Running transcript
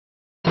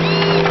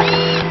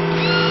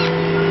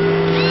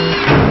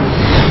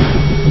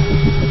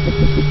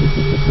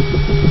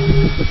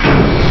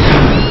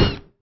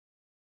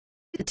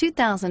The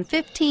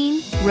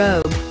 2015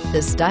 Rogue.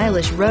 The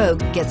stylish Rogue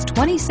gets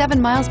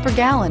 27 miles per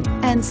gallon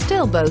and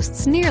still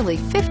boasts nearly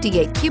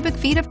 58 cubic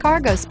feet of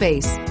cargo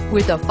space.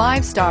 With a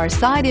 5-star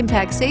side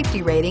impact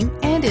safety rating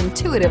and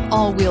intuitive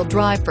all-wheel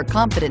drive for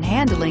confident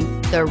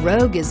handling, the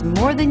Rogue is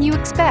more than you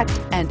expect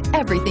and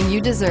everything you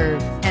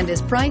deserve, and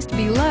is priced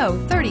below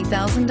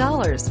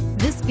 $30,000.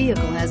 This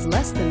vehicle has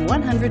less than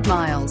 100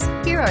 miles.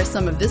 Here are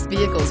some of this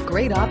vehicle's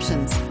great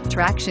options: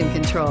 traction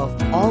control,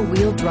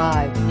 all-wheel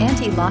drive,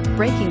 anti-lock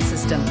braking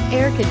system,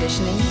 air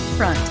conditioning,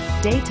 front,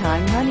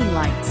 daytime running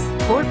lights,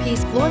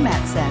 4-piece floor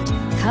mat set.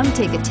 Come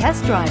take a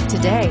test drive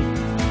today.